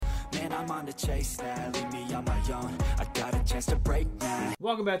I'm on the chase now, leave me on my own, I got a chance to break now.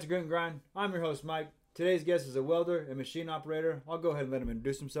 Welcome back to Grnd. I'm your host, Mike. Today's guest is a welder and machine operator. I'll go ahead and let him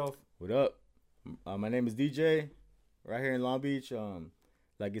introduce himself. What up? My name is DJ, right here in Long Beach.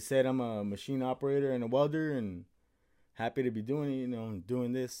 Like you said, I'm a machine operator and a welder, and happy to be doing it,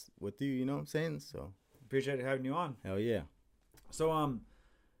 doing this with you, you know what I'm saying? So Appreciate having you on. hell yeah. So,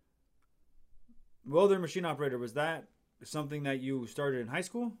 welder and machine operator, was that something that you started in high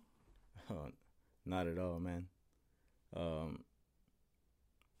school? Not at all, man.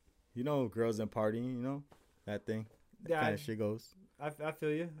 Girls and partying, that thing. That kind of shit goes. I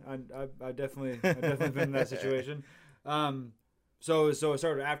feel you. I definitely been in that situation. So it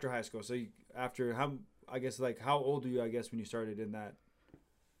started after high school. So how old were you, when you started in that?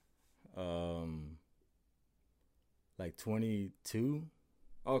 Like 22.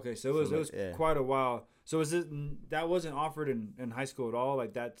 Okay, so it was quite a while. So that wasn't offered in high school at all?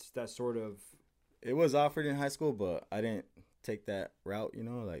 Like that sort of. It was offered in high school, but I didn't take that route.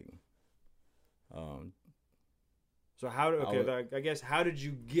 So how did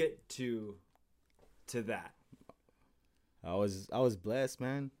you get to that? I was blessed,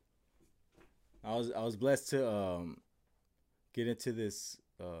 man. I was blessed to get into this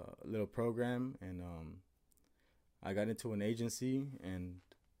little program, and I got into an agency, and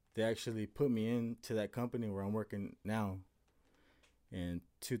they actually put me into that company where I'm working now in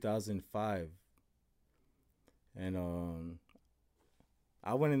 2005. And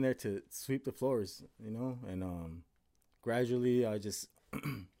I went in there to sweep the floors, and gradually I just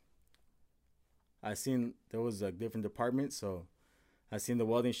I seen there was a different department, so I seen the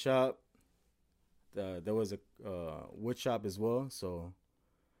welding shop. There was a wood shop as well, so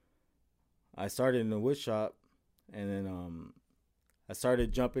I started in the wood shop, and then I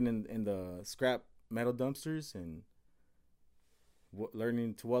started jumping in the scrap metal dumpsters and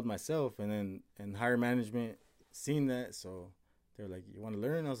learning to weld myself, and higher management seen that, so they're like, "You want to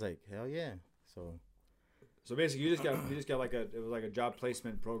learn?" I was like, "Hell yeah!" So basically, you just got it was like a job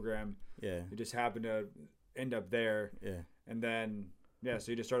placement program. Yeah. You just happened to end up there. Yeah. And then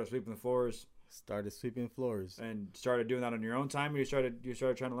so you just started sweeping the floors. Started sweeping floors. And started doing that on your own time. Or you started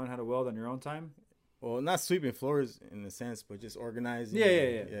trying to learn how to weld on your own time. Well, not sweeping floors in a sense, but just organizing.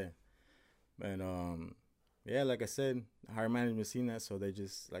 Yeah. And like I said, higher management seen that, so they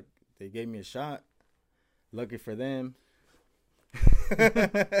gave me a shot. Lucky for them.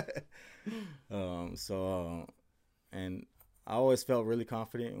 And I always felt really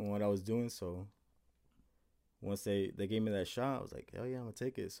confident in what I was doing, so once they gave me that shot, I was like, hell yeah, I'm gonna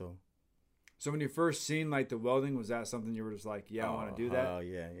take it. So when you first seen like the welding, was that something you were just like, I want to do that? Oh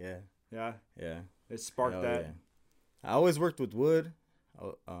yeah. It sparked that. Yeah. I always worked with wood.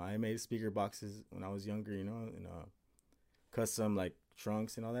 I made speaker boxes when I was younger, and custom like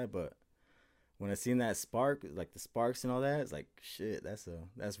trunks and all that, but when I seen that spark, like the sparks and all that, it's like, shit, that's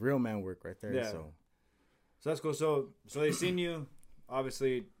real man work right there. Yeah. So that's cool. So they seen you,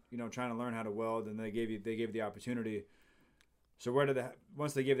 obviously, trying to learn how to weld, and they gave you the opportunity. So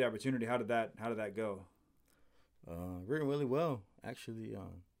once they gave the opportunity, how did that go? Really, really well, actually.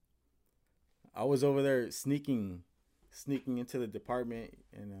 I was over there sneaking into the department,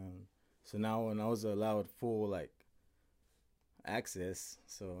 and so now when I was allowed full like access,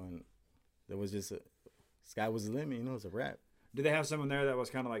 and there was just sky was the limit, it was a wrap. Did they have someone there that was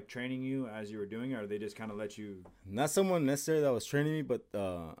kind of like training you as you were doing it, or they just kind of let you? Not someone necessarily that was training me, but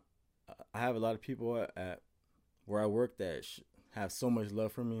I have a lot of people at where I work that have so much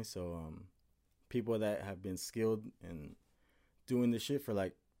love for me. So people that have been skilled in doing this shit for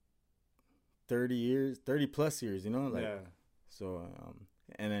like 30 plus years, Yeah. So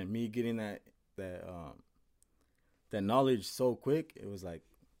and then me getting that knowledge so quick, it was like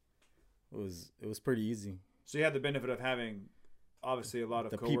it was pretty easy. So you had the benefit of having obviously a lot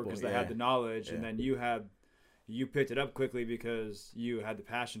of coworkers that had the knowledge, and then you picked it up quickly because you had the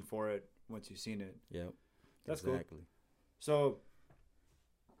passion for it once you seen it. Yep. That's exactly. Cool. So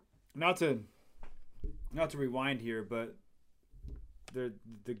not to rewind here, but the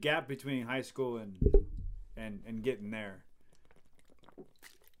gap between high school and getting there.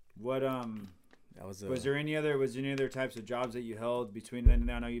 What was there any other types of jobs that you held between then and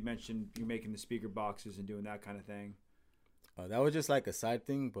now? I know you mentioned you making the speaker boxes and doing that kind of thing. That was just like a side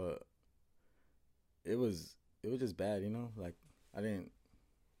thing, but it was just bad, like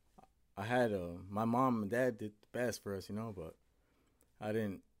I had my mom and dad did the best for us, but I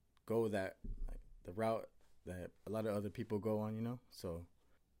didn't go that the route that a lot of other people go on, so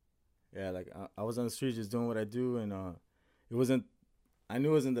yeah, like I was on the street just doing what I do, and I knew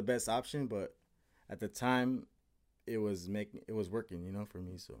it wasn't the best option, but at the time it was working, you know, for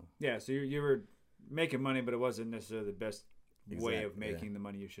me. So yeah, so you were making money, but it wasn't necessarily the best way of making the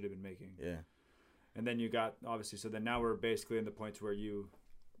money you should have been making. Yeah. And then you got, obviously, so then now we're basically in the points where you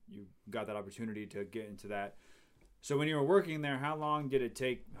got that opportunity to get into that. So when you were working there, how long did it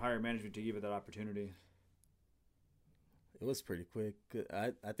take higher management to give you that opportunity? It was pretty quick.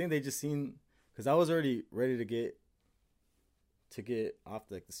 I think they just seen, because I was already ready to get off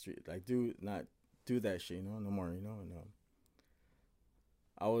like the street, like not do that shit, you know, no more, you know. And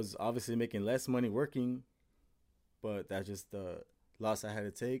I was obviously making less money working, but that's just the loss I had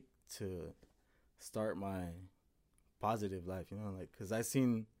to take to start my positive life, you know, like, because I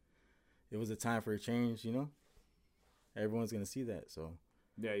seen it was a time for a change, you know. Everyone's gonna see that, so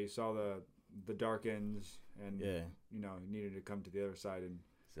yeah, you saw the dark ends, and yeah, you know, you needed to come to the other side and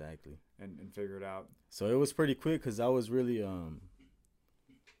exactly and figure it out. So it was pretty quick because I was really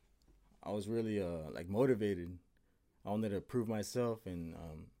like motivated. I wanted to prove myself, and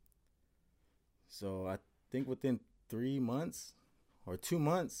so I think within 3 months or 2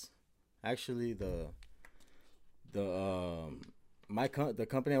 months, actually, the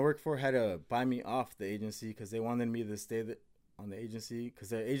company I worked for had to buy me off the agency because they wanted me to stay on the agency because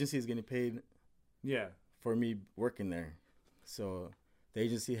the agency is getting paid for me working there. So the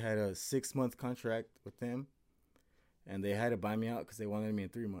agency had a 6-month contract with them, and they had to buy me out because they wanted me in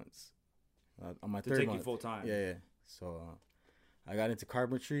 3 months. On my third month. To take you full time. Yeah. So I got into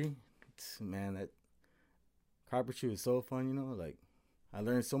carpentry. Man, that carpentry was so fun, you know. Like, I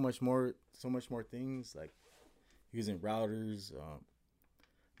learned so much more things, like using routers,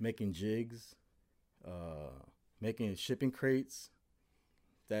 making jigs, making shipping crates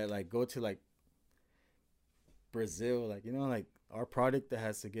that like go to like Brazil, like, you know, like our product that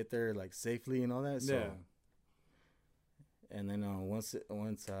has to get there like safely and all that. So, yeah. And then once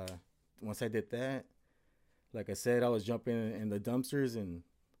I did that, like I said, I was jumping in the dumpsters and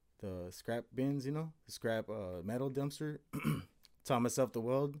the scrap bins, you know, the scrap metal dumpster. Taught myself to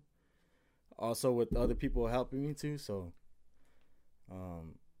weld. Also with other people helping me too, so it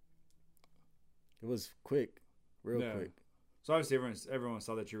was quick, real quick. So obviously everyone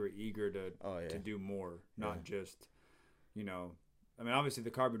saw that you were eager to do more, not just, you know, I mean, obviously the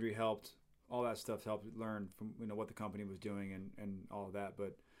carpentry helped, all that stuff helped learn from, you know, what the company was doing and all of that,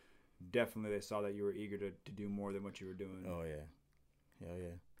 but definitely they saw that you were eager to do more than what you were doing. Oh yeah. Hell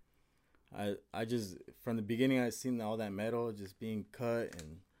yeah. I just, from the beginning, I seen all that metal just being cut,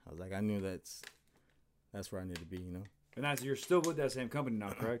 and I was like, I knew that's where I need to be, you know. And you're still with that same company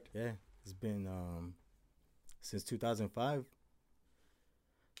now, correct? Yeah, it's been since 2005,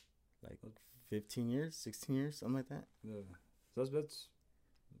 like 15 years, 16 years, something like that. Yeah, so that's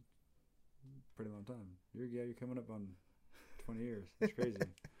a pretty long time. You're coming up on 20 years. That's crazy.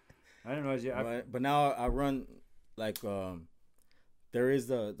 I didn't realize you. But now I run like there is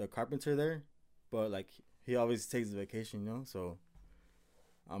the carpenter there, but like he always takes a vacation, you know. So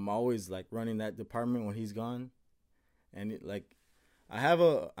I'm always like running that department when he's gone, and like I have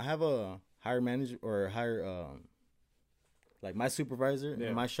a higher manager or higher like my supervisor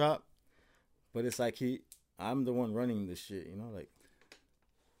in my shop, but it's like I'm the one running this shit, you know, like.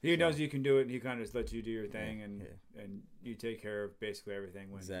 He knows you can do it, and he kind of just lets you do your thing, and you take care of basically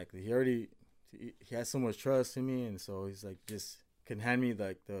everything. Exactly. He has so much trust in me, and so he's like just can hand me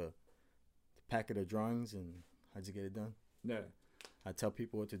like the packet of drawings, and I just get it done. Yeah. I tell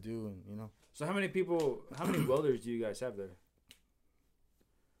people what to do, and you know. So how many welders do you guys have there?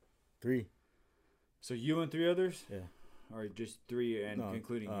 3. So you and 3 others? Yeah. Or just 3 and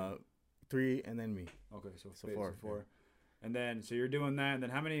including you? 3 and then me. Okay, so 4. 4. Yeah. And then, so you're doing that, and then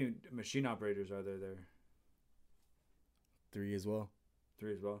how many machine operators are there? 3 as well.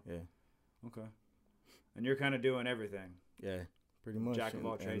 3 as well? Yeah. Okay. And you're kind of doing everything? Yeah, pretty much. Jack of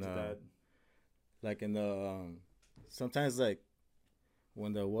all trades at that? Like in the, sometimes like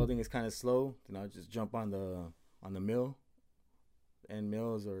when the welding is kind of slow, then I'll just jump on the mill, end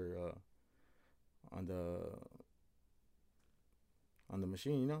mills, or on the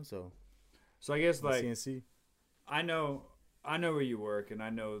machine, you know, so I guess like CNC. I know where you work, and I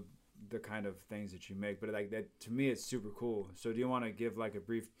know the kind of things that you make, but like that to me it's super cool. So do you want to give like a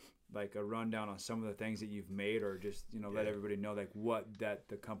brief like a rundown on some of the things that you've made, or just, you know, let everybody know like what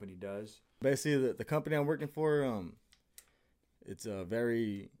the company does? Basically the company I'm working for, it's a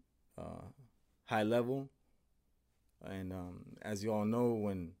very high level, and as you all know,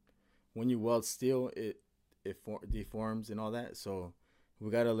 when you weld steel, it deforms and all that, so we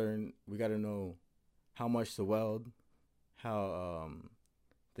got to know how much to weld, how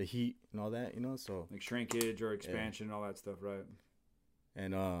the heat and all that, you know, so like shrinkage or expansion and all that stuff, right?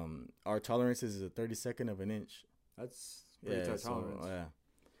 And our tolerance is a 32nd of an inch. That's pretty tight tolerance. Yeah,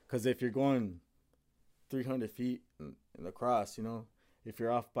 because if you're going 300 feet across, you know, if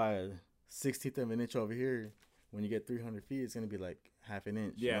you're off by a 1/16 of an inch over here, when you get 300 feet, it's gonna be like half an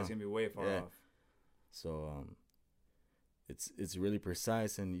inch. Yeah, it's gonna be way far off. So it's really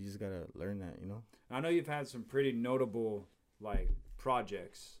precise, and you just gotta learn that, you know. I know you've had some pretty notable like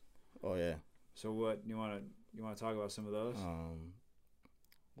projects. Oh yeah. So what you wanna talk about some of those?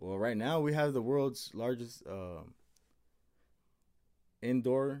 Well, right now we have the world's largest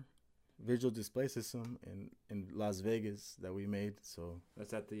indoor visual display system in Las Vegas that we made. So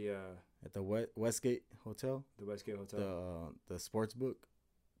that's at the Westgate Hotel. The Westgate Hotel. The sports book.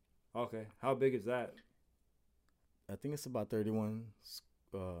 Okay, how big is that? I think it's about 31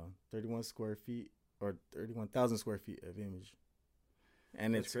 square feet or 31,000 square feet of image.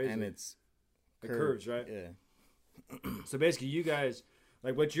 And that's it's crazy. And it's curves, right? Yeah. So basically, you guys,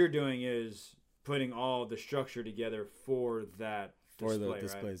 like, what you're doing is putting all the structure together for that display, for the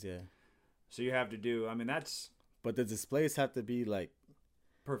displays, right? Yeah. So you have to do. I mean, that's. But the displays have to be like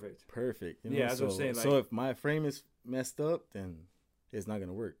perfect. You know? Yeah, that's what I'm saying. Like, so if my frame is messed up, then it's not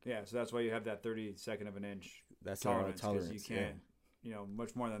gonna work. Yeah, so that's why you have that 32nd of an inch. That's tolerance. Tolerance. You can't. You know,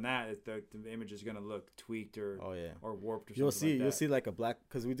 much more than that, the image is gonna look tweaked or or warped or something. You'll see like a black,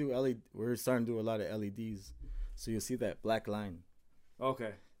 because we do LED. We're starting to do a lot of LEDs, so you'll see that black line.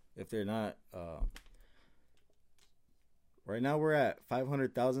 Okay. If they're not, right now we're at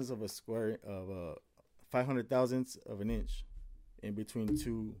 500 thousandths of a square of 500 thousandths of an inch, in between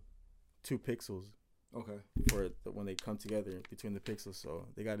two pixels. Okay. For when they come together between the pixels, so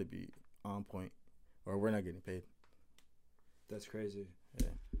they got to be on point, or we're not getting paid. That's crazy.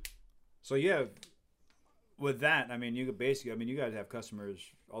 Yeah. So with that, I mean, you guys have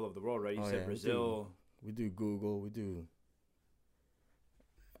customers all over the world, right? You said Brazil. We do Google. We do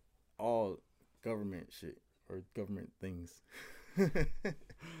all government shit or government things.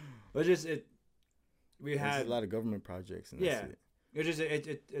 But we had a lot of government projects. And yeah.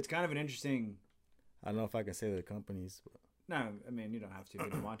 It's kind of an interesting. I don't know if I can say the companies. But. No, I mean, you don't have to if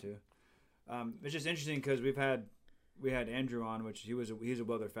you don't want to. It's just interesting because we had Andrew on, which he's a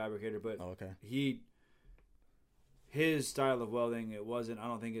welder fabricator, but his style of welding, I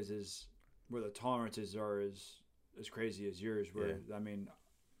don't think is where the tolerances are as crazy as yours. Where I mean,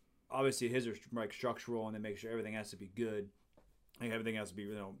 obviously his are like structural, and they make sure everything has to be good, like everything has to be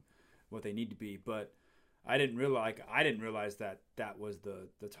what they need to be. But I didn't realize that was the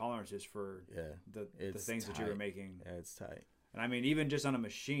tolerances for the things tight. that you were making. Yeah, it's tight. And I mean, even just on a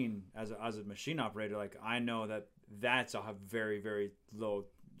machine, as a machine operator, like I know that's a very, very low,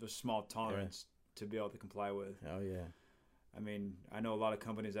 small tolerance to be able to comply with. Oh yeah. I mean, I know a lot of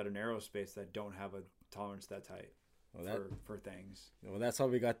companies that are in aerospace that don't have a tolerance that tight for things. Well, that's why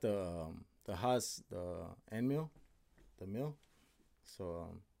we got the Haas, the end mill, the mill. So,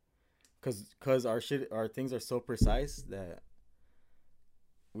 cause our things are so precise that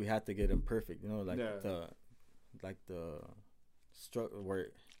we have to get them perfect. You know, like the structure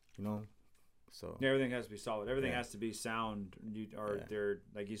where, you know. So everything has to be solid. Everything has to be sound. They're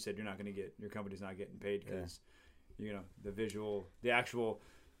like you said, your company's not getting paid because the actual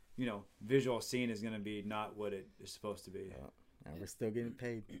visual scene is going to be not what it is supposed to be. And we're still getting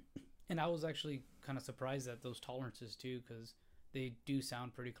paid. And I was actually kind of surprised at those tolerances too, because they do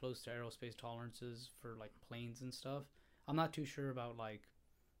sound pretty close to aerospace tolerances for like planes and stuff. I'm not too sure about like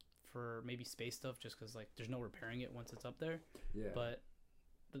for maybe space stuff, just because like there's no repairing it once it's up there. Yeah. But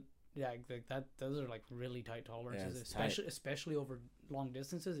yeah, like that. Those are like really tight tolerances, especially over long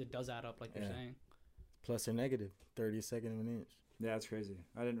distances. It does add up, like you're saying. Plus or negative 32nd of an inch. Yeah, that's crazy.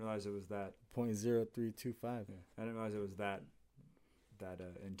 I didn't realize it was that 0.0325. Yeah, I didn't realize it was that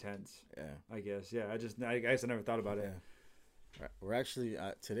intense. Yeah, I guess. Yeah, I guess I never thought about it. Yeah. We're actually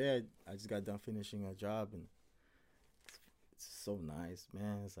today. I just got done finishing a job, and it's so nice,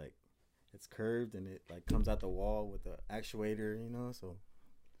 man. It's like it's curved and it like comes out the wall with the actuator, you know. So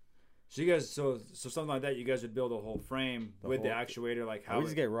you guys, so something like that, you guys would build a whole frame with the actuator, like how we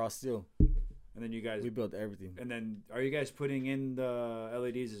just get raw steel, and then you guys we build everything. And then are you guys putting in the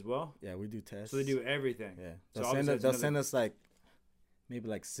LEDs as well? Yeah, we do tests. So they do everything. Yeah, they'll send us like maybe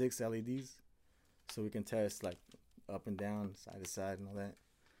like 6 LEDs, so we can test like up and down, side to side, and all that.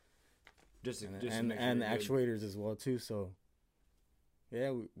 And actuators as well too. So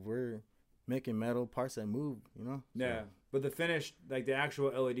yeah, we're making metal parts that move, you know. Yeah. So. But the finished, like the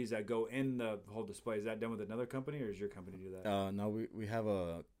actual LEDs that go in the whole display, is that done with another company, or does your company do that? No,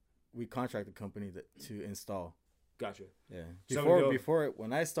 we contract a company to install. Gotcha. Yeah. Before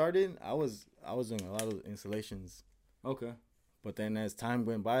when I started, I was doing a lot of installations. Okay. But then as time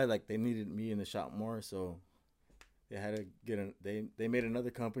went by, like they needed me in the shop more, so they had to get they made another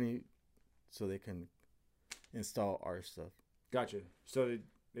company so they can install our stuff. Gotcha. So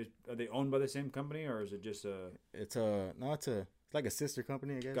are they owned by the same company, or is it just a? It's like a sister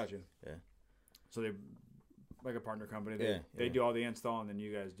company, I guess. Gotcha. Yeah. So they like a partner company. They Yeah. do all the install, and then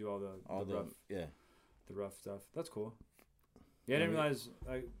you guys do all the rough, yeah, the rough stuff. That's cool. Yeah, I didn't realize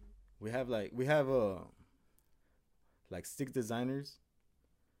like we have like 6 designers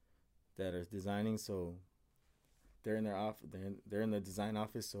that are designing, so they're in their office. They're in the design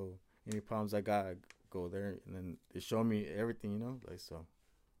office. So any problems I got, I go there, and then they show me everything, like so.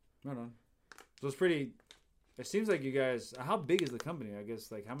 Right on. So it's pretty. It seems like you guys. How big is the company? I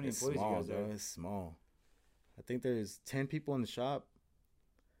guess like how many employees small, you guys have? It's small. I think there's 10 people in the shop,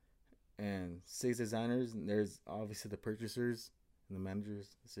 and 6 designers, and there's obviously the purchasers and the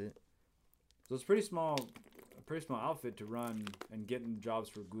managers. That's it. So it's a pretty small outfit to run and getting jobs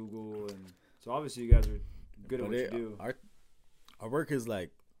for Google, and so obviously you guys are good at what you do. Our work is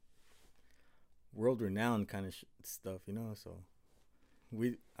like world renowned kind of stuff, So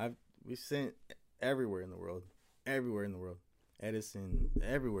we sent everywhere in the world, Edison,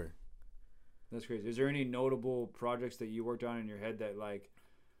 everywhere. That's crazy. Is there any notable projects that you worked on in your head that like,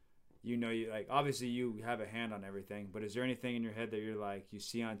 you like obviously you have a hand on everything, but is there anything in your head that you're like you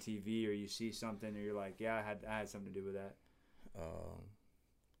see on TV or you see something or you're like, yeah, I had something to do with that?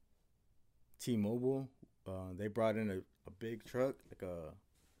 T-Mobile, they brought in a big truck,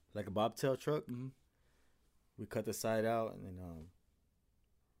 like a bobtail truck. Mm-hmm. We cut the side out, and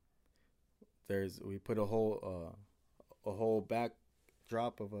then we put a whole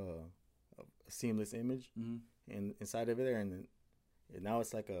backdrop of a seamless image inside of it there, and then now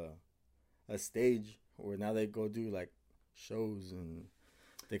it's like a stage where now they go do like shows, and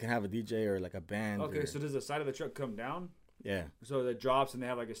they can have a DJ or like a band. Okay, so does the side of the truck come down? Yeah. So it drops and they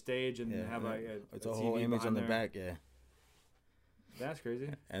have like a stage and they have like it's a whole image on the back. Yeah. That's crazy.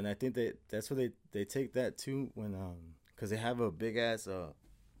 And I think that's where they take that too when because they have a big ass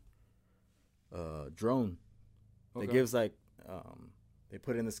drone. Okay. That gives like they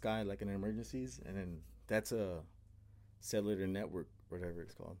put it in the sky like in emergencies, and then that's a cellular network, whatever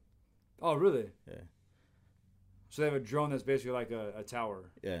it's called. Oh, really? Yeah. So they have a drone that's basically like a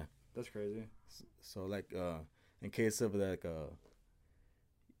tower. Yeah. That's crazy. So like in case of like a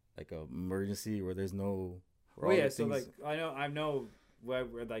emergency where there's no. Oh yeah, so like I know where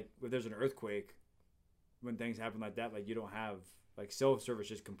like if there's an earthquake, when things happen like that, like you don't have like cell service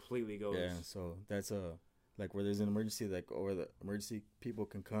just completely goes. Yeah, so that's like where there's an emergency, like or the emergency people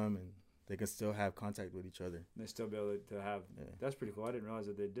can come and they can still have contact with each other. And they still be able to have. Yeah. That's pretty cool. I didn't realize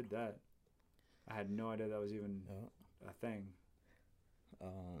that they did that. I had no idea that was even a thing.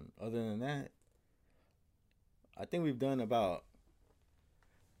 Other than that, I think we've done about.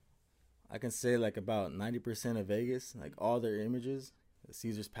 I can say like about 90% of Vegas, like all their images, the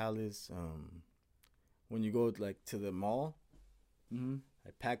Caesar's Palace. When you go like to the mall,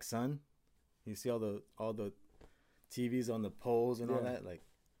 like Pac Sun, you see all the TVs on the poles and all that. Like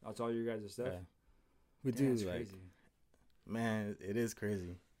that's all your guys' stuff. Yeah. We do like, crazy. Man, it is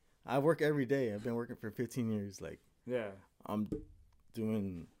crazy. I work every day. I've been working for 15 years. Like I'm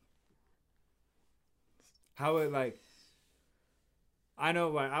doing. How it like. I know,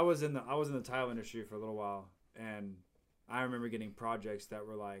 like I was in the tile industry for a little while, and I remember getting projects that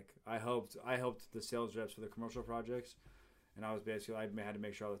were like I helped the sales reps for the commercial projects, and I was basically I had to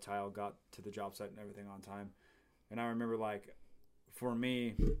make sure all the tile got to the job site and everything on time, and I remember like for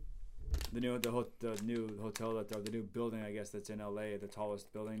me, the new hotel the new building I guess that's in LA, the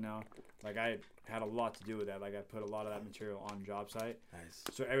tallest building now, like I had a lot to do with that. Like I put a lot of that material on job site. Nice.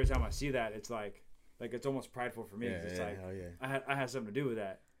 So every time I see that, it's like it's almost prideful for me. Yeah, it's like I had something to do with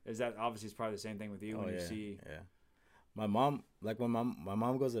that. Is that obviously it's probably the same thing with you when you see. Yeah. My mom, like when my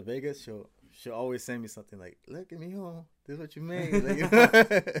mom goes to Vegas, she'll always send me something like, "Look at me, home. This is what you made."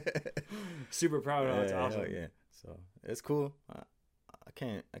 Like, super proud of it. That's awesome. Yeah. So it's cool. I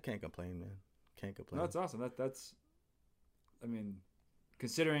can't complain, man. Can't complain. No, that's awesome. That's. I mean,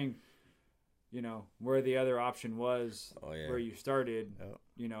 considering, where the other option was, where you started,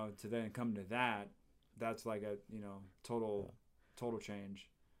 to then come to that. That's like a total change.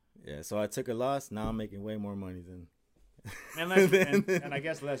 Yeah, so I took a loss. Now I'm making way more money than. And I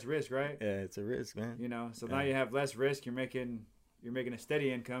guess less risk, right? Yeah, it's a risk, man. So now you have less risk. You're making a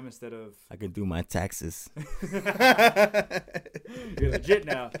steady income instead of. I can do my taxes. You're legit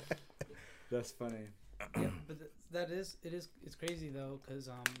now. That's funny. Yeah, but it's crazy though, because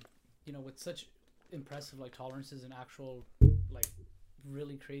with such impressive like tolerances and actual like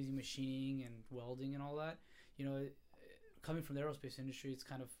really crazy machining and welding and all that, coming from the aerospace industry, it's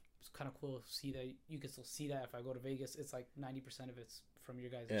kind of it's kind of cool to see that you can still see that if I go to Vegas. It's like 90% of it's from your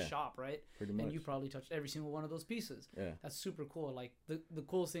guys' shop, right? Pretty much. And you probably touched every single one of those pieces. Yeah. That's super cool. Like the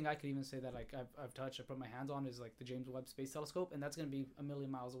coolest thing I could even say that like I've touched, I put my hands on is like the James Webb Space Telescope, and that's gonna be a million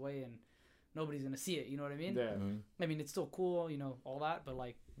miles away, and nobody's gonna see it. You know what I mean? Yeah. Mm-hmm. I mean, it's still cool, you know, all that, but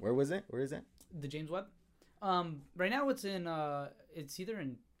like. Where was it? Where is it? The James Webb. Right now it's in it's either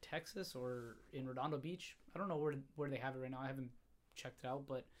in Texas or in Redondo Beach. I don't know where they have it right now. I haven't checked it out,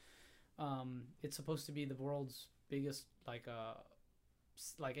 but it's supposed to be the world's biggest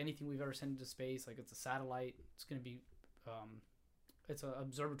like anything we've ever sent into space. Like it's a satellite. It's gonna be it's an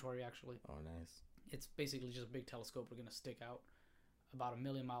observatory actually. Oh, nice. It's basically just a big telescope. We're gonna stick out about 1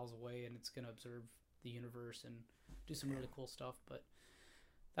 million miles away, and it's gonna observe the universe and do some really cool stuff. But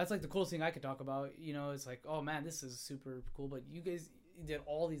that's like the coolest thing I could talk about. You know, it's like, oh man, this is super cool. But you guys did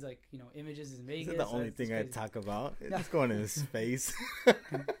all these like, you know, images in Vegas. Is that the only thing I talk about? It's going into space.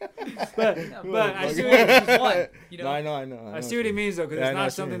 but I see what you know? No, I know. I see what he means though, because it's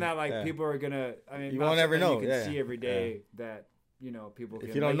not something that like yeah. people are gonna. I mean, you won't ever know. You can see every day that you know people. If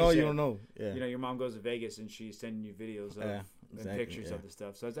can, you don't like know, you you don't know. Yeah. You know, your mom goes to Vegas and she's sending you videos of and pictures of the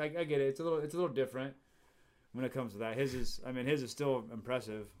stuff. So I get it. It's a little different when it comes to that. His is still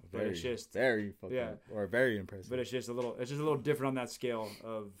impressive, but it's just very impressive. But it's just a little different on that scale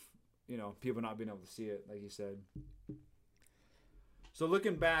of, you know, people not being able to see it, like you said. So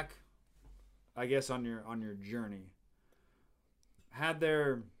looking back, I guess on your journey,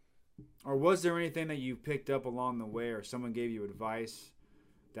 was there anything that you picked up along the way, or someone gave you advice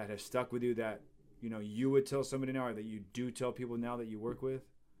that has stuck with you that, you know, you would tell somebody now, or that you do tell people now that you work with?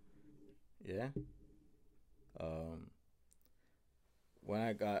 Yeah.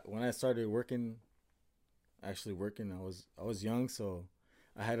 When I started working, I was young, so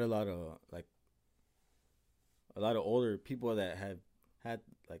I had a lot of older people that had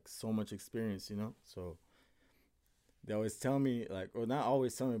like so much experience, you know. So they always tell me, like, or not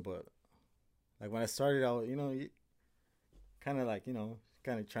always tell me, but like when I started out, you know, kind of like, you know,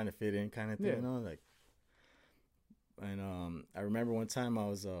 kind of trying to fit in, kind of thing, you know, like. And I remember one time I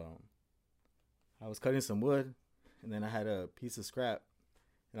was cutting some wood, and then I had a piece of scrap,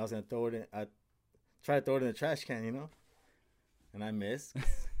 and I was gonna throw it in. I tried to throw it in the trash can, you know, and I missed.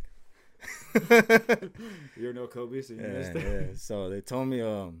 You're no Kobe, so you missed it. Yeah. So they told me,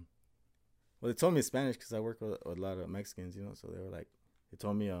 they told me in Spanish because I work with a lot of Mexicans, you know. So they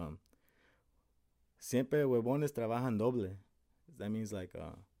told me, siempre huevones trabajan doble. That means like,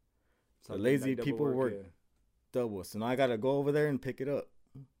 the lazy people work double. So now I gotta go over there and pick it up.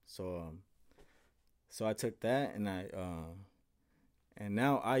 So I took that, and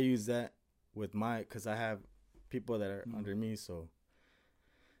now I use that with because I have people that are under me. So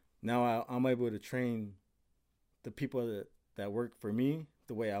now I'm able to train the people that work for me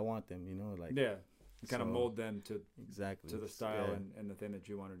the way I want them, you know, like kind of mold them to the style and the thing that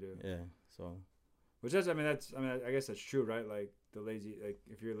you want to do. Yeah. So, I guess that's true, right? Like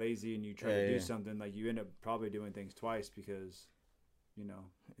if you're lazy and you try to do something, like you end up probably doing things twice because, you know,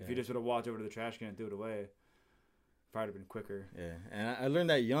 if you just would have walked over to the trash can and threw it away, probably have been quicker. Yeah, and I learned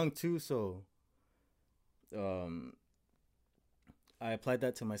that young too, so I applied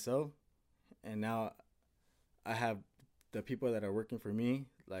that to myself, and now I have the people that are working for me,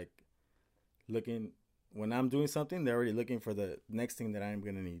 like, looking, when I'm doing something, they're already looking for the next thing that I'm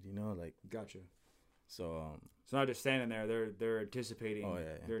gonna need, you know, like. Gotcha. So not just standing there, they're anticipating. Oh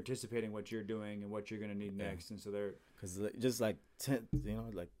yeah. They're anticipating what you're doing and what you're gonna need next, and so they're. Cause just like you know,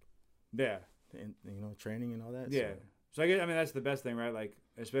 like. Yeah. And, you know, training and all that. Yeah. So I guess, that's the best thing, right? Like,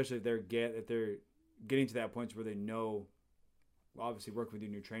 especially if they're getting to that point where they know, well, obviously working with you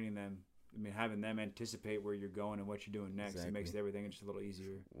and you're training them. I mean, having them anticipate where you're going and what you're doing next, It makes everything just a little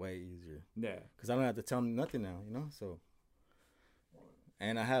easier. Way easier. Yeah. Because I don't have to tell them nothing now, you know. So.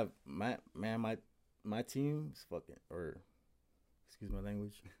 And I have my team is fucking, or excuse my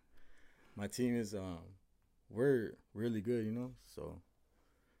language. My team is we're really good, you know. So.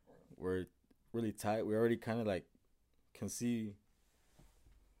 We're really tight. We already kind of like can see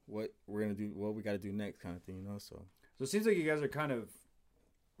what we're gonna do, what we got to do next, kind of thing, you know. So it seems like you guys are kind of,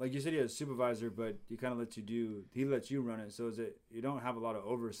 like you said, you have a supervisor, but he kind of he lets you run it. So is it, you don't have a lot of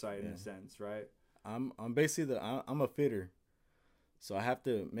oversight in a sense, right? I'm basically I'm a fitter, so I have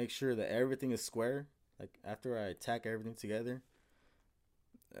to make sure that everything is square. Like after I tack everything together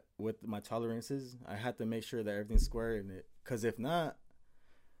with my tolerances, I have to make sure that everything's square in it. Because if not,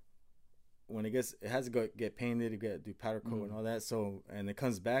 when it has to get painted, do powder coat and all that. So, and it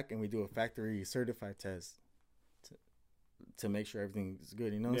comes back and we do a factory certified test to make sure everything's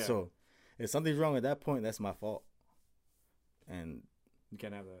good, you know? Yeah. So if something's wrong at that point, that's my fault. And You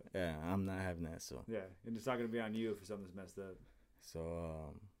can't have that. Yeah, I'm not having that. So yeah, and it's not gonna be on you if something's messed up.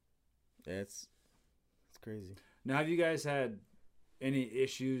 So yeah, it's crazy. Now, have you guys had any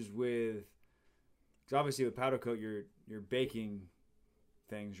issues with? Because obviously with powder coat, you're baking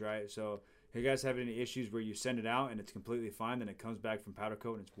things, right? So, have you guys have any issues where you send it out and it's completely fine, then it comes back from powder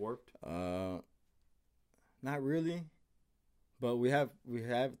coat and it's warped? Not really, but we have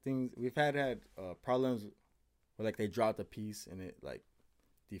things. We've had problems where like they dropped a piece and it like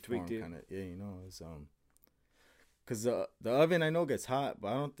deformed kind of. Yeah, you know, it's because the oven I know gets hot, but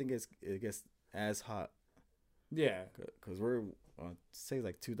I don't think it gets as hot. Yeah, because we're say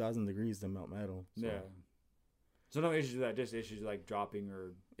like 2,000 degrees to melt metal. So. Yeah. So no issues with that, just issues like dropping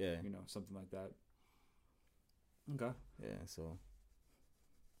or you know, something like that. Okay. Yeah. So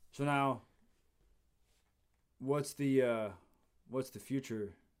now, what's the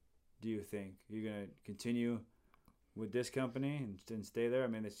future? Do you think you're gonna continue with this company and stay there? I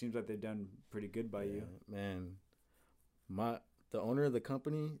mean, it seems like they've done pretty good by you. Man, the owner of the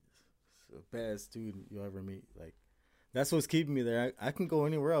company is the best dude you'll ever meet. Like, that's what's keeping me there. I can go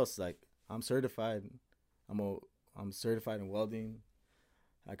anywhere else. Like, I'm certified. I'm certified in welding.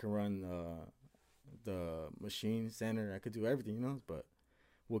 I can run the machine center. I could do everything, you know. But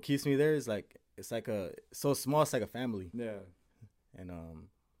what keeps me there is like it's so small. It's like a family. Yeah. And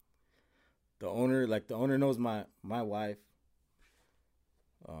the owner knows my wife.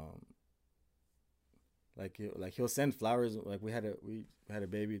 He'll send flowers. Like we had a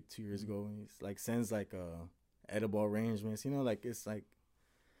baby 2 years ago, and he's like sends like edible arrangements. You know, like it's like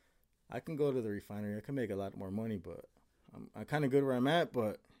I can go to the refinery. I can make a lot more money, but I'm kind of good where I'm at.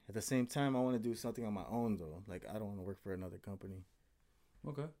 But at the same time, I want to do something on my own though. Like I don't want to work for another company.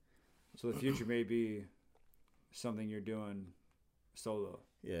 Okay. So the future may be something you're doing solo.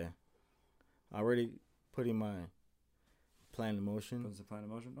 Yeah. I already putting my plan in motion. Putting the plan in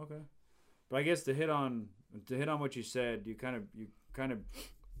motion. Okay. But I guess to hit on what you said, you kind of you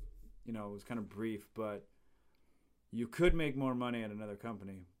know, it was kind of brief, but you could make more money at another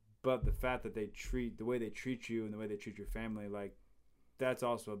company. But the fact that the way they treat you and the way they treat your family, like that's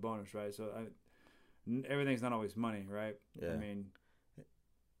also a bonus, right? So everything's not always money, right? Yeah. I mean,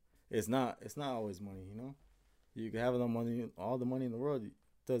 it's not always money, you know. You can have all the money in the world. It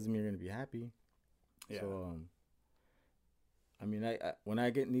doesn't mean you're gonna be happy. Yeah. So I mean, I when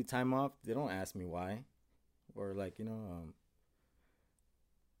I need time off, they don't ask me why, or like you know,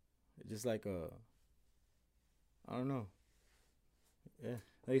 just like I don't know. Yeah.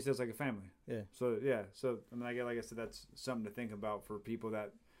 Like you said, it's like a family. Yeah. So I mean, like I said, that's something to think about for people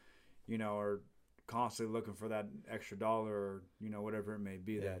that, you know, are constantly looking for that extra dollar or, you know, whatever it may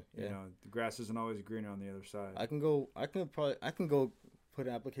be. Yeah, that you know, the grass isn't always greener on the other side. I can go put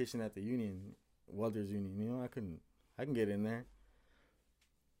an application at the union, welders union. You know, I can get in there.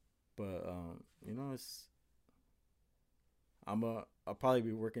 But you know, I'll probably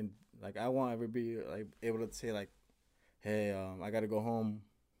be working like I won't ever be like able to say like, hey, I got to go home.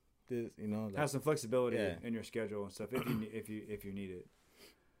 This, you know, like, have some flexibility in your schedule and stuff if you need it.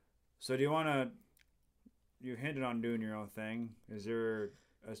 So do you want to? You hinted on doing your own thing. Is there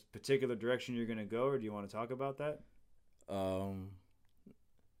a particular direction you're going to go, or do you want to talk about that?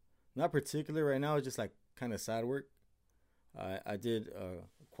 Not particular right now. It's just like kind of side work. I did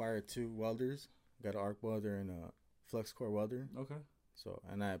acquire 2 welders. Got an arc welder and a flux core welder. Okay. So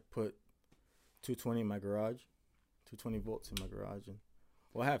and I put 220 in my garage, 220 volts in my garage, and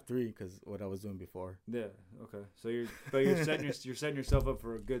well, I have 3 because what I was doing before. Yeah. Okay. So you're setting yourself up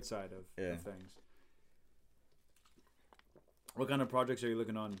for a good side of things. What kind of projects are you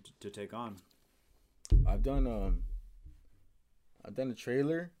looking on to take on? I've done a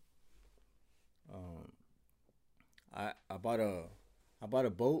trailer. I bought a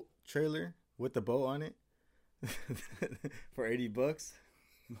boat trailer with the boat on it for $80.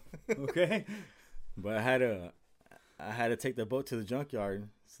 Okay. But I had to take the boat to the junkyard,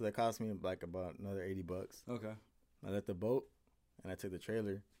 so that cost me like about another $80. Okay. I left the boat and I took the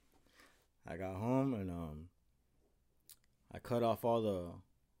trailer. I got home and I cut off all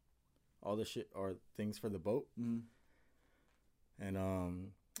the shit or things for the boat. Mm-hmm. And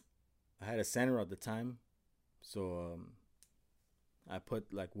I had a sander at the time, so I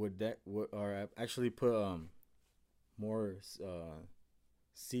put like I actually put more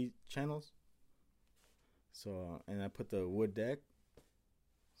seat channels. So and I put the wood deck.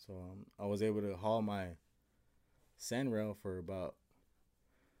 So I was able to haul my sand rail for about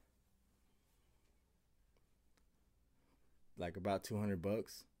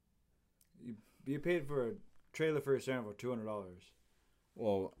 $200. You paid for a trailer for a sand for $200.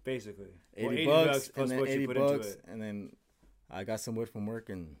 Well, basically, $80 plus and then what $80 you put into it. and then I got some wood from work,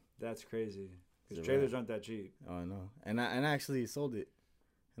 and that's crazy. Because trailers aren't that cheap. Oh, I know. And I actually sold it.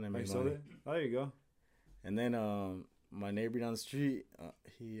 And I made money. Sold it? Oh, there you go. And then my neighbor down the street,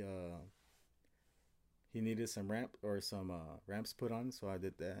 he needed some ramps put on, so I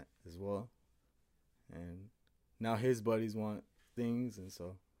did that as well. And now his buddies want things, and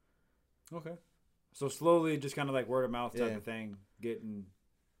so. Okay. So slowly, just kind of like word of mouth type of thing, getting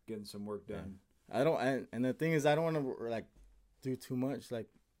some work done. Yeah. And the thing is, I don't want to like do too much like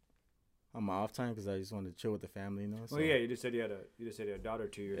on my off time because I just want to chill with the family, you know. So. Well, yeah, you just said you had a daughter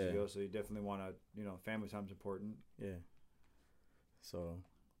 2 years ago, so you definitely want to, family time's important. Yeah. So.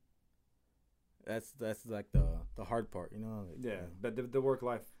 That's like the hard part, you know. Like, but the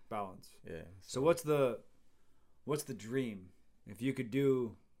work-life balance. Yeah. So what's the dream? If you could,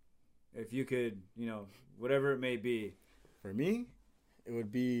 whatever it may be. For me, it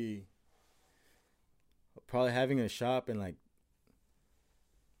would be probably having a shop and like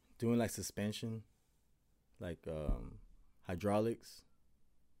doing like suspension, like hydraulics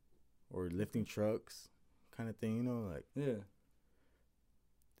or lifting trucks kind of thing, you know, like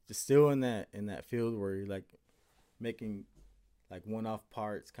just still in that field where you're like making like one-off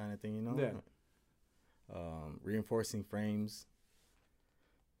parts kind of thing, you know. Reinforcing frames.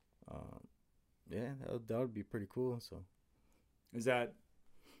 That would be pretty cool. So, is that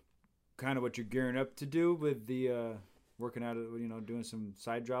kind of what you're gearing up to do with the working out, doing some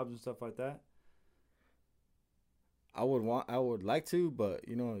side jobs and stuff like that? I would like to, but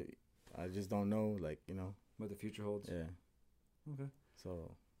I just don't know, like, what the future holds. Yeah. Okay.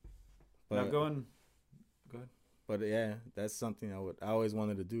 So, but now go ahead. But yeah, that's something I always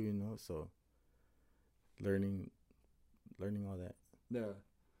wanted to do, so learning all that. Yeah.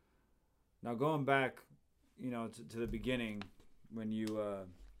 Now going back, to the beginning when you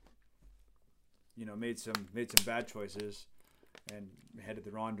made some bad choices and headed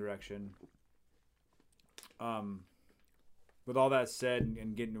the wrong direction. With all that said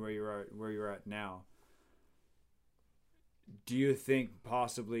and getting to where you're at now, do you think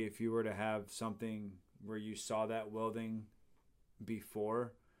possibly if you were to have something where you saw that welding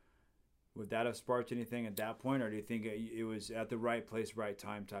before, would that have sparked anything at that point, or do you think it was at the right place, right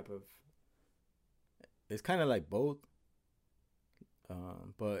time type of? It's kind of like both.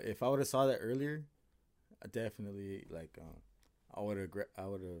 But if I would have saw that earlier, I definitely I would have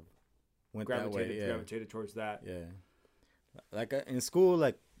went that way. Yeah. Gravitated towards that. Yeah. Like in school,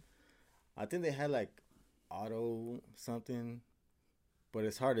 like I think they had like auto something, but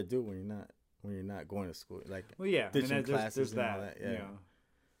it's hard to do when you're not going to school. Like there's that. Yeah.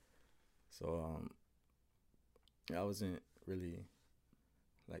 So I wasn't really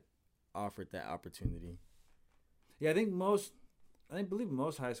like offered that opportunity. Yeah, I believe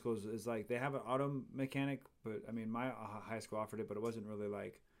most high schools is like they have an auto mechanic, but I mean my high school offered it, but it wasn't really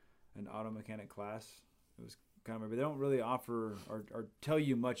like an auto mechanic class. It was kind of, but they don't really offer or tell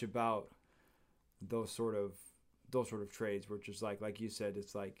you much about those sort of trades, which is like you said,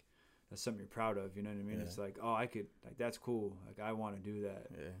 it's like that's something you're proud of. You know what I mean? Yeah. It's like, oh, I could, like, that's cool. Like I want to do that.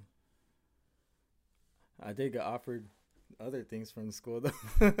 Yeah. I did get offered other things from the school though.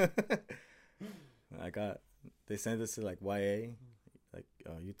 They sent us to like YA, like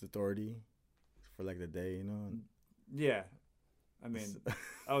Youth Authority, for like the day, Yeah, I mean,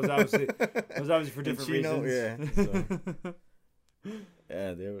 I was obviously for different reasons. Yeah. So,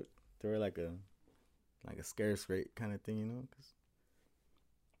 yeah, they were like a scare straight kind of thing, because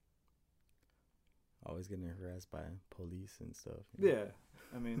always getting harassed by police and stuff. Yeah,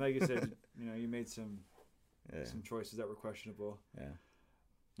 I mean, like you said, you made some choices that were questionable. Yeah.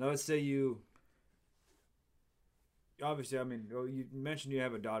 Now let's say you. Obviously, I mean, you mentioned you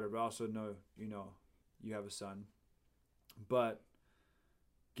have a daughter, but also know, you have a son. But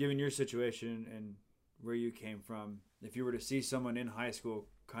given your situation and where you came from, if you were to see someone in high school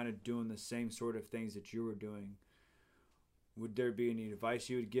kind of doing the same sort of things that you were doing, would there be any advice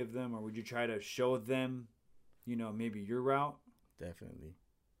you would give them, or would you try to show them, maybe your route? Definitely.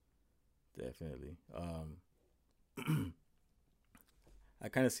 I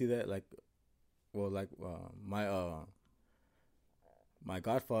kind of see that my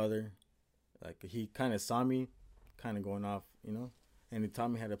godfather, like he kind of saw me kind of going off, and he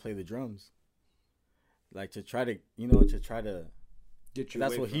taught me how to play the drums, like to try to get you.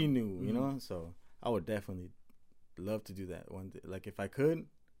 That's what he knew, mm-hmm. So I would definitely love to do that one day. Like if I could,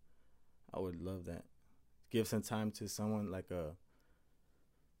 I would love that. Give some time to someone like a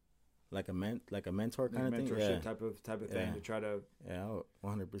mentor kind of thing, mentorship type of thing to try to. Yeah,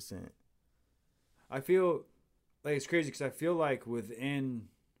 100%. I feel like it's crazy because I feel like within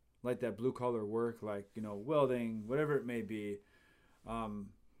like that blue collar work, like welding, whatever it may be,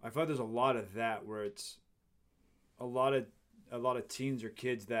 I feel like there's a lot of that where it's a lot of teens or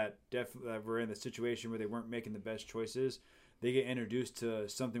kids that definitely were in the situation where they weren't making the best choices. They get introduced to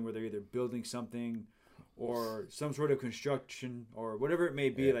something where they're either building something or some sort of construction or whatever it may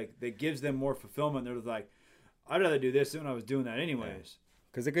be, like that gives them more fulfillment. They're like, I'd rather do this than I was doing that anyways.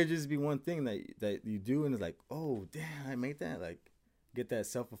 Because it could just be one thing that you do and it's like, oh damn, I made that, like get that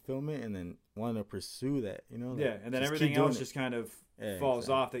self-fulfillment and then want to pursue that, you know? Like, and then everything else just kind of falls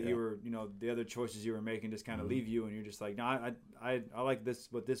off that you were, you know, the other choices you were making just kind of leave you and you're just like, no, I like this,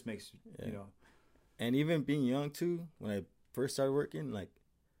 what this makes, you know. And even being young too, when I first started working, like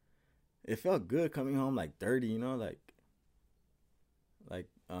it felt good coming home like dirty, you know, like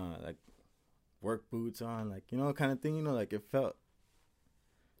work boots on, like, you know, kind of thing, you know, like it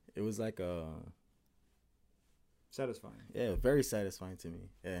was like satisfying. Yeah, very satisfying to me.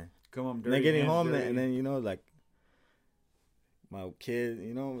 Yeah. Come home dirty. And then getting home and then, you know, like my kid,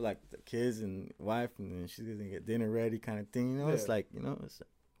 you know, like the kids and wife, and then she's gonna get dinner ready kind of thing, you know. It's like, you know, it's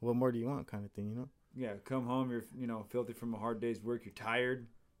what more do you want kind of thing, you know. Yeah, come home, you're, you know, filthy from a hard day's work, you're tired,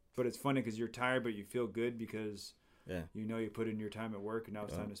 but it's funny because you're tired but you feel good because you know you put in your time at work and now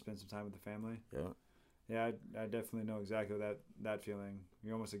it's time to spend some time with the family. Yeah, I definitely know exactly that feeling.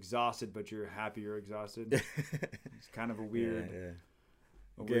 You're almost exhausted but you're happy you're exhausted. It's kind of a weird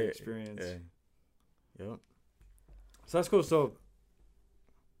weird experience. So that's cool. So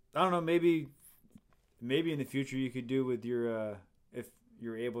I don't know, maybe in the future you could do with your if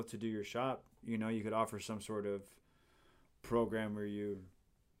you're able to do your shop, you know, you could offer some sort of program where you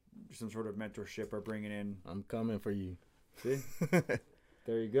some sort of mentorship or bringing in. I'm coming for you. See,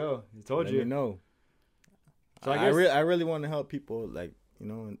 there you go. I told you. Let me know. So I really want to help people, like, you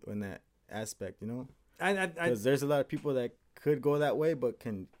know, in that aspect, you know, because there's a lot of people that could go that way, but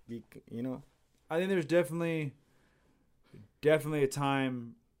can be, you know. I think there's definitely a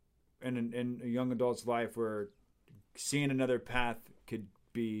time in a young adult's life where seeing another path could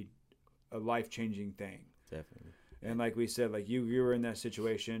be a life-changing thing. Definitely. And like we said, like you were in that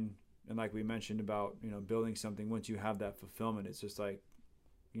situation, and like we mentioned about, you know, building something. Once you have that fulfillment, it's just like,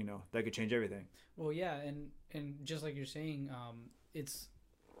 you know, that could change everything. Well, yeah, and just like you're saying, it's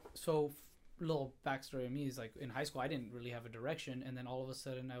so little backstory of me is like in high school I didn't really have a direction, and then all of a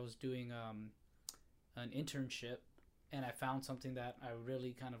sudden I was doing an internship, and I found something that I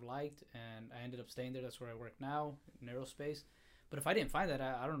really kind of liked, and I ended up staying there. That's where I work now in aerospace. But if I didn't find that,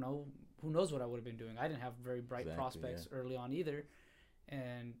 I don't know. Who knows what I would have been doing? I didn't have very bright prospects early on either.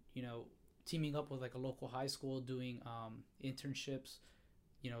 And, you know, teaming up with like a local high school, doing internships,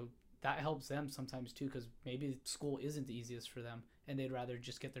 you know, that helps them sometimes too, because maybe school isn't the easiest for them and they'd rather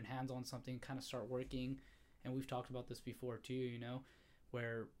just get their hands on something, kind of start working. And we've talked about this before too, you know,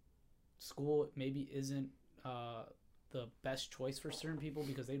 where school maybe isn't the best choice for certain people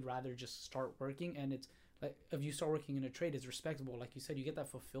because they'd rather just start working. And it's like, if you start working in a trade, it's respectable. Like you said, you get that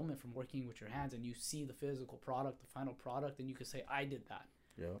fulfillment from working with your hands, and you see the physical product, the final product, and you could say, I did that.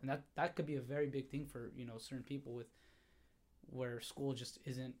 Yeah. And that could be a very big thing for, you know, certain people with where school just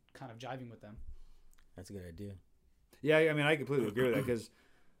isn't kind of jiving with them. That's a good idea. Yeah, I mean, I completely agree with that, because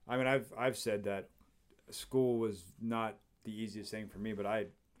I mean, I've said that school was not the easiest thing for me, but I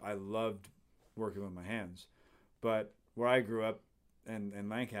loved working with my hands. But where I grew up in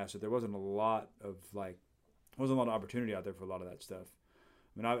Lancaster, there wasn't a lot of opportunity out there for a lot of that stuff.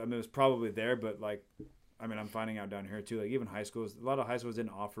 I mean, it was probably there, but like, I mean, I'm finding out down here too, like even high schools, a lot of high schools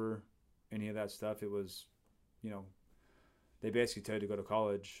didn't offer any of that stuff. It was, you know, they basically tell you to go to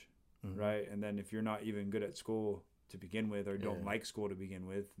college, right? And then if you're not even good at school to begin with, or don't like school to begin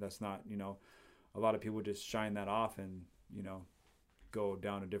with, that's not, you know, a lot of people just shine that off and, you know, go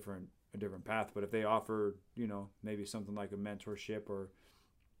down a different path. But if they offer, you know, maybe something like a mentorship or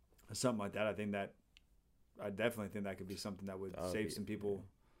something like that, I definitely think that could be something that would save some people.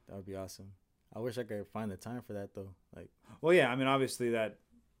 That would be awesome. I wish I could find the time for that though. Like, well, yeah, I mean, obviously that,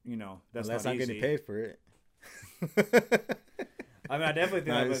 you know, that's unless not I'm easy. getting paid for it. I mean, I definitely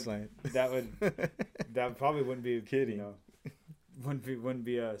think that probably wouldn't be kidding. You know, wouldn't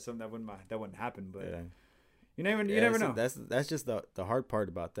be something that wouldn't happen. But you never know. That's just the hard part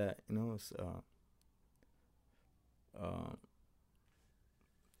about that. You know, it's,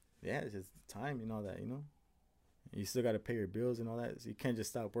 it's just time and all that. You know, you still got to pay your bills and all that. So you can't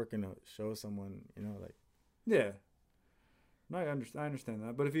just stop working to show someone. You know, like No, I understand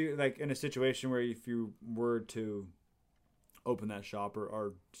that. But if you like in a situation where if you were to open that shop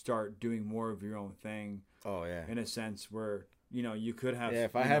or start doing more of your own thing, in a sense where, you know, you could have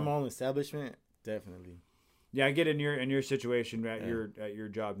if I had my own establishment, definitely. Yeah, I get in your situation at your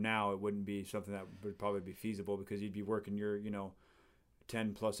job now, it wouldn't be something that would probably be feasible because you'd be working your, you know,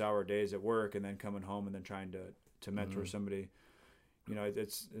 10+ hour days at work and then coming home and then trying to mentor somebody. You know,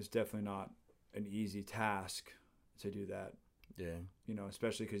 it's definitely not an easy task to do that. Yeah. You know,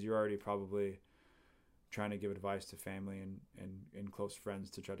 especially because you're already probably trying to give advice to family and close friends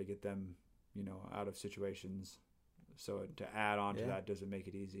to try to get them, you know, out of situations. So to add on to that doesn't make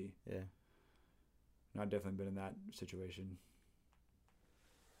it easy. Yeah. And I've definitely been in that situation.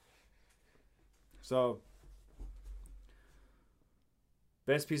 So,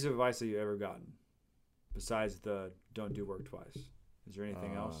 best piece of advice that you ever gotten, besides the don't do work twice? Is there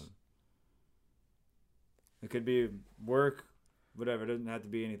anything else? It could be work, whatever. It doesn't have to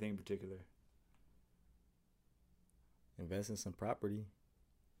be anything in particular. Invest in some property.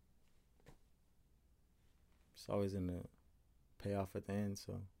 It's always in the payoff at the end.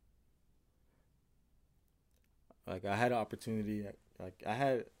 So, like, I had an opportunity. Like,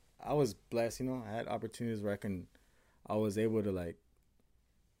 I was blessed, you know. I had opportunities where I was able to, like,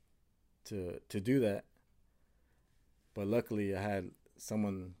 to do that. But luckily, I had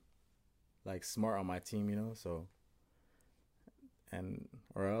someone, like, smart on my team, you know. So,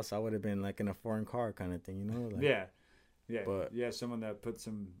 or else I would have been, like, in a foreign car kind of thing, you know. Like, yeah. But someone that put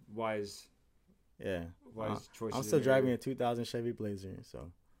some wise choices. I'm still driving a 2000 Chevy Blazer,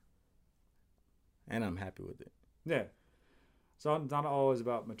 so, and I'm happy with it. Yeah. So it's not always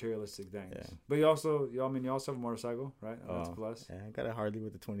about materialistic things. Yeah. But you also have a motorcycle, right? That's a plus. Yeah, I got a Harley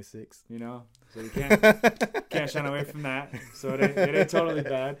with the 26. You know, so you can't shine away from that. So it ain't totally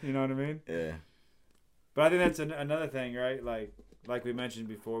bad. You know what I mean? Yeah. But I think that's another thing, right? Like we mentioned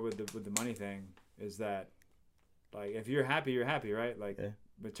before with the money thing, is that, like, if you're happy, you're happy, right? Like,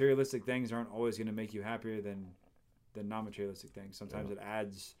 materialistic things aren't always going to make you happier than non-materialistic things. Sometimes it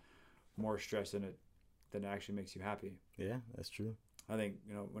adds more stress in it than it actually makes you happy. Yeah, that's true. I think,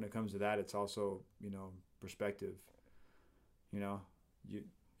 you know, when it comes to that, it's also, you know, perspective. You know,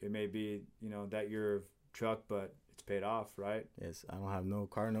 it may be, you know, that your truck, but it's paid off, right? Yes, I don't have no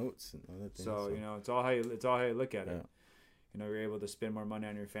car notes and other things. So, you know, it's all how you look at it. You know, you're able to spend more money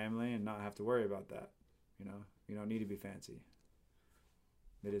on your family and not have to worry about that. You know, you don't need to be fancy.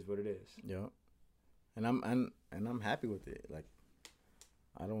 It is what it is. Yeah, and I'm happy with it. Like,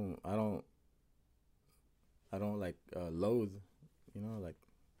 I don't like loathe, you know, like.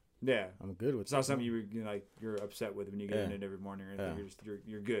 Yeah, I'm good with it. It's not something you're upset with when you get in it every morning or anything.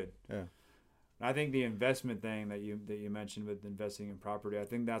 You're good. Yeah. And I think the investment thing that you mentioned with investing in property, I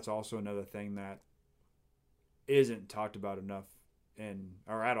think that's also another thing that isn't talked about enough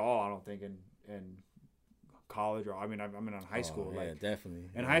or at all. I don't think in college, or in high school. Yeah,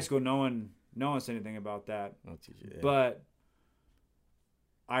 definitely. In high school, no one said anything about that. I'll teach you. Yeah. But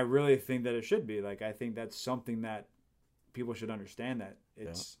I really think that it should be. Like, I think that's something that people should understand, that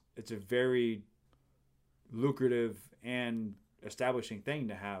it's a very lucrative and establishing thing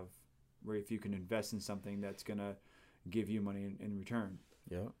to have, where if you can invest in something that's gonna give you money in return.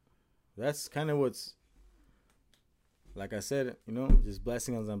 Yeah, that's kind of what's, like I said, you know, just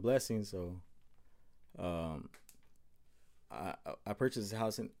blessings on blessings. So, I purchased a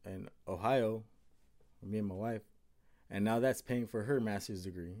house in Ohio, me and my wife, and now that's paying for her master's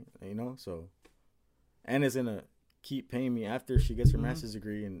degree, you know. So, and it's gonna keep paying me after she gets her master's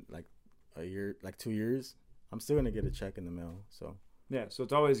degree in like a year, like 2 years. I'm still gonna get a check in the mail. So yeah, so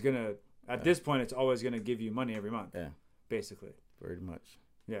it's always gonna, at this point, it's always gonna give you money every month. Yeah, basically. Pretty much.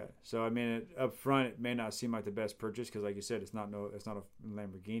 Yeah. So I mean, up front, it may not seem like the best purchase because, like you said, it's not a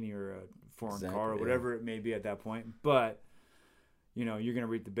Lamborghini or a foreign car or whatever it may be at that point. But you know, you're gonna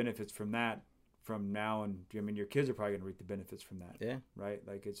reap the benefits from that from now, and I mean, your kids are probably gonna reap the benefits from that. Yeah. Right.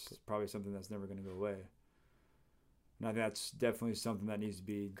 Like, it's probably something that's never gonna go away. And I think that's definitely something that needs to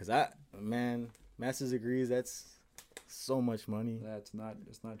be. Because master's degrees, that's so much money. It's not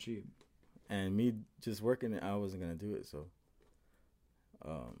cheap. And me just working it, I wasn't gonna do it. So,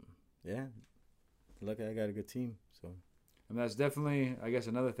 yeah, luckily I got a good team. So, and that's definitely, I guess,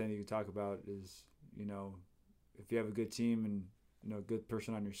 another thing you can talk about is, you know, if you have a good team and, you know, a good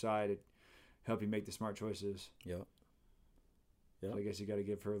person on your side, it help you make the smart choices. Yep. So I guess you got to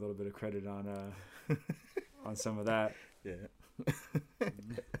give her a little bit of credit on on some of that. Yeah.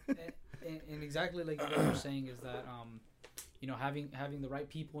 and exactly like what you're saying is that you know, having the right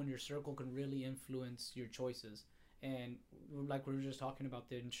people in your circle can really influence your choices. And like we were just talking about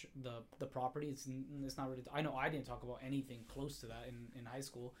the property, it's not really. I know I didn't talk about anything close to that in high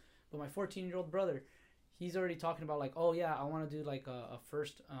school, but my 14-year-old brother, he's already talking about, like, oh yeah, I want to do like a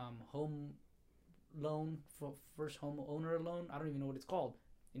first home loan, for first home owner loan. I don't even know what it's called.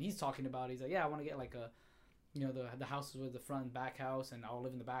 And he's talking about, he's like, yeah, I want to get like you know, the houses with the front and back house, and I'll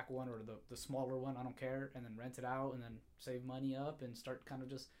live in the back one or the smaller one. I don't care, and then rent it out, and then save money up and start kind of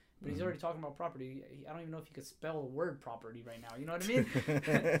just. But he's already talking about property. I don't even know if he could spell the word property right now. You know what I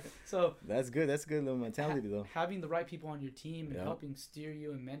mean? So that's good. That's a good little mentality though. Having the right people on your team and helping steer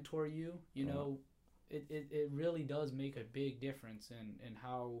you and mentor you, you know, it really does make a big difference in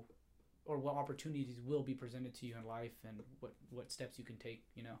how or what opportunities will be presented to you in life and what steps you can take.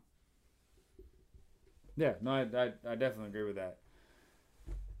 You know. Yeah, no, I definitely agree with that.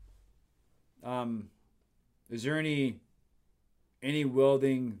 Is there any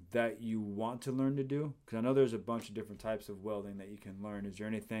welding that you want to learn to do? Because I know there's a bunch of different types of welding that you can learn. Is there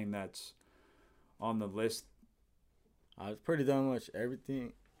anything that's on the list? I've pretty done much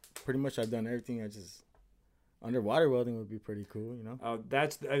everything. Pretty much I've done everything. I just underwater welding would be pretty cool, you know.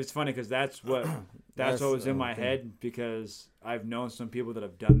 It's funny because that's what was in my head, because I've known some people that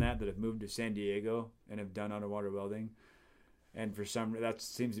have done that have moved to San Diego and have done underwater welding, and for some that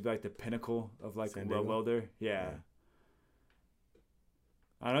seems to be like the pinnacle of like a welder. Yeah.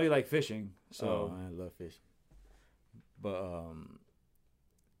 I know you like fishing, so I love fishing. But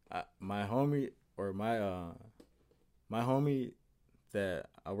my homie that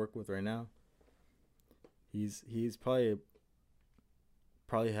I work with right now, he's probably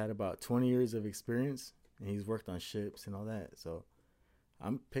had about 20 years of experience, and he's worked on ships and all that. So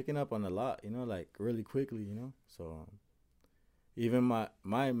I'm picking up on a lot, you know, like really quickly, you know. So even my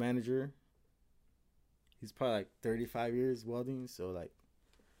manager, he's probably like 35 years welding. So like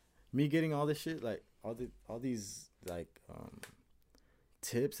me getting all this shit, like all these like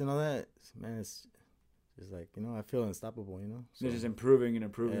tips and all that, man, it's just like, you know, I feel unstoppable, you know. So, it's just improving and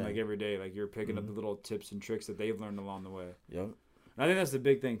improving like every day. Like you're picking up the little tips and tricks that they've learned along the way. Yep. I think that's the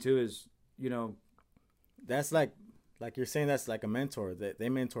big thing too. Is, you know, that's like you're saying, that's like a mentor that they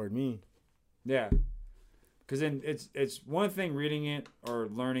mentored me. Yeah. Because then it's one thing reading it or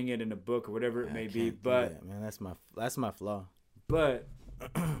learning it in a book or whatever it may be, but man, that's my flaw. But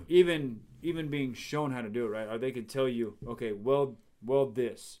even being shown how to do it, right? Or they could tell you, okay, weld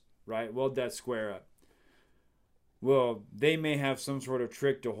this, right? Weld that square up. Well, they may have some sort of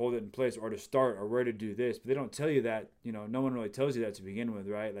trick to hold it in place or to start or where to do this, but they don't tell you that. You know, no one really tells you that to begin with,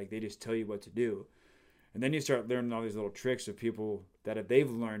 right? Like they just tell you what to do. And then you start learning all these little tricks of people that they've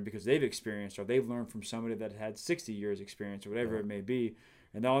learned because they've experienced, or they've learned from somebody that had 60 years experience or whatever it may be.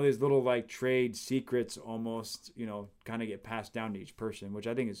 And all these little like trade secrets almost, you know, kind of get passed down to each person, which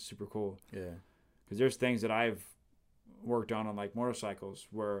I think is super cool. Yeah. Because there's things that I've worked on like motorcycles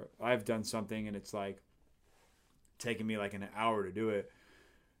where I've done something and it's like taking me like an hour to do it.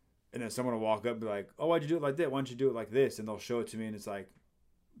 And then someone will walk up and be like, oh, why'd you do it like that? Why don't you do it like this? And they'll show it to me and it's like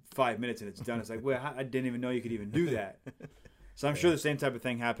 5 minutes and it's done. It's like, well, I didn't even know you could even do that. So I'm sure the same type of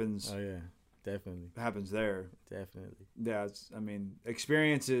thing happens. Oh, yeah. Definitely. Happens there. Definitely. Yeah,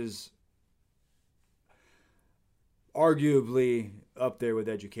 experience is arguably up there with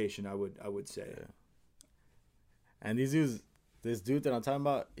education, I would say. Yeah. And this dude that I'm talking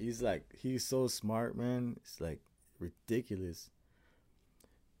about, he's so smart, man. It's like ridiculous.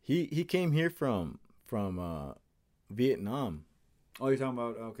 He came here from Vietnam. Oh, you're talking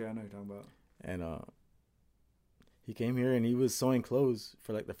about, okay, I know you're talking about. And he came here and he was sewing clothes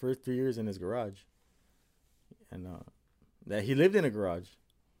for like the first 3 years in his garage. And that he lived in a garage,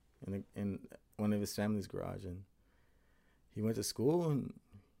 in one of his family's garage, and he went to school and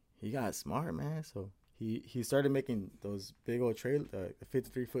he got smart, man. So he started making those big old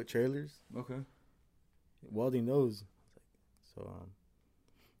 53-foot trailers. Okay. Welding those. So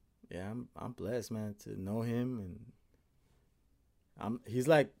yeah, I'm blessed, man, to know him, and he's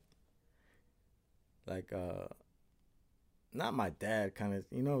like not my dad, kind of,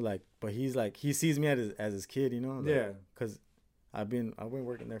 you know, like, but he's like, he sees me as his kid, you know. Like, yeah. Because I've been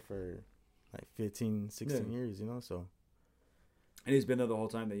working there for like 15, 16 years, you know, so. And he's been there the whole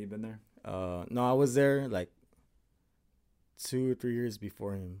time that you've been there? No, I was there like 2 or 3 years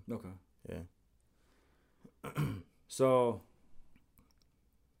before him. Okay. Yeah. So,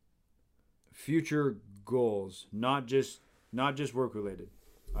 future goals, not just work related.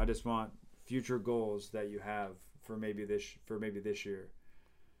 I just want future goals that you have for maybe this year.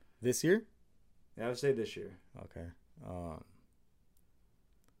 This year? Yeah, I would say this year. Okay.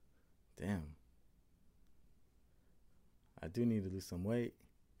 Damn. I do need to lose some weight.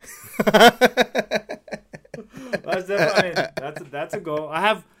 That's a goal. I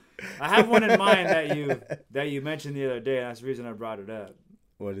have one in mind that you mentioned the other day, and that's the reason I brought it up.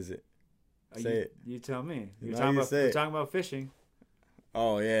 What is it? Say it. You tell me. We're talking about fishing.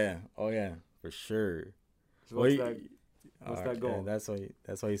 Oh yeah, for sure. So what's that goal? Yeah,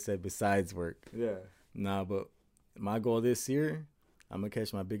 that's why he said besides work. Yeah. Nah, but my goal this year, I'm gonna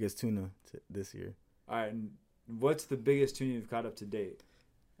catch my biggest tuna this year. All right, and what's the biggest tuna you've caught up to date?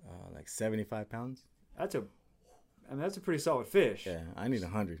 Like 75 pounds. That's a pretty solid fish. Yeah, I need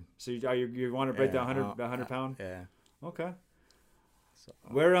 100. So you want to break that 100 pound? Yeah. Okay. So,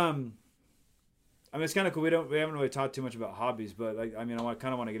 Where I mean, it's kind of cool. We haven't really talked too much about hobbies, but like, I mean, I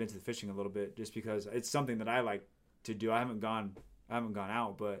kind of want to get into the fishing a little bit, just because it's something that I like to do. I haven't gone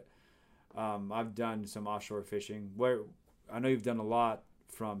out, but I've done some offshore fishing. Where I know you've done a lot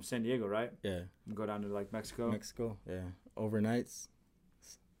from San Diego, right? Yeah. You go down to like Mexico. Mexico, yeah. Overnights.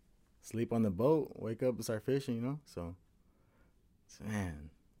 Sleep on the boat. Wake up and start fishing. You know. So man,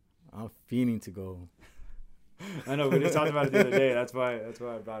 I'm fiending to go. I know we just talked about it the other day. That's why I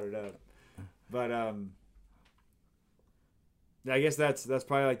brought it up. But I guess that's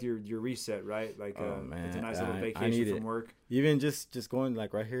probably like your reset, right? Like it's a nice little vacation from work. Even just going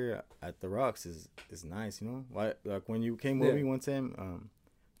like right here at the rocks is nice, you know. Like when you came with me one time,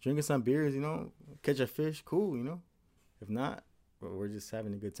 drinking some beers, you know, catch a fish, cool, you know. If not, we're just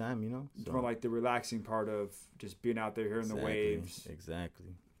having a good time, you know. So, it's more like the relaxing part of just being out there hearing the waves.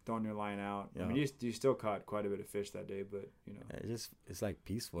 Exactly. Throwing your line out. Yeah. I mean, you still caught quite a bit of fish that day, but you know, it's like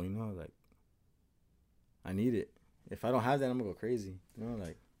peaceful, you know. Like I need it. If I don't have that, I'm gonna go crazy, you know.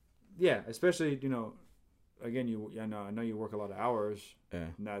 Like yeah, especially you know, again, I know you work a lot of hours. Yeah.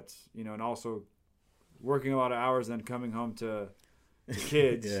 And that's and also working a lot of hours, then coming home to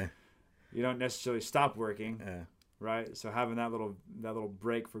kids. Yeah. You don't necessarily stop working. Yeah. Right. So having that little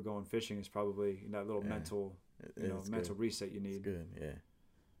break for going fishing is probably that little mental mental reset you need. It's good. Yeah.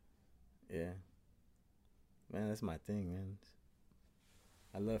 Yeah. Man, that's my thing, man.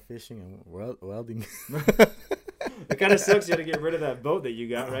 I love fishing and welding. It kind of sucks you had to get rid of that boat that you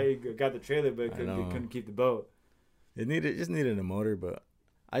got, right? You got the trailer, but couldn't keep the boat. It just needed a motor, but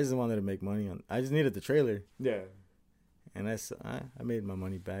I just wanted to make money on. I just needed the trailer. Yeah. And I made my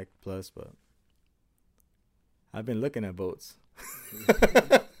money back plus, but I've been looking at boats.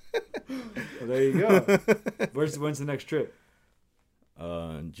 Well, there you go. When's the next trip?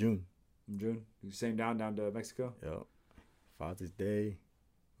 In June. In June? You same down to Mexico? Yep. Father's Day.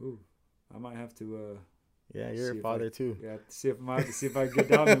 Ooh, I might have to. Yeah, you're a father too. Yeah, see if I can get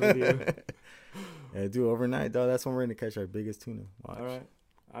down there with you. Yeah, do overnight though. That's when we're gonna catch our biggest tuna. Watch. All right.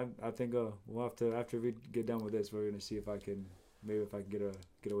 I think we'll have to, after we get done with this, we're gonna see if I can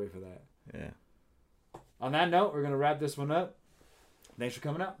get away for that. Yeah. On that note, we're gonna wrap this one up. Thanks for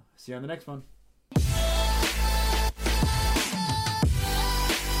coming out. See you on the next one.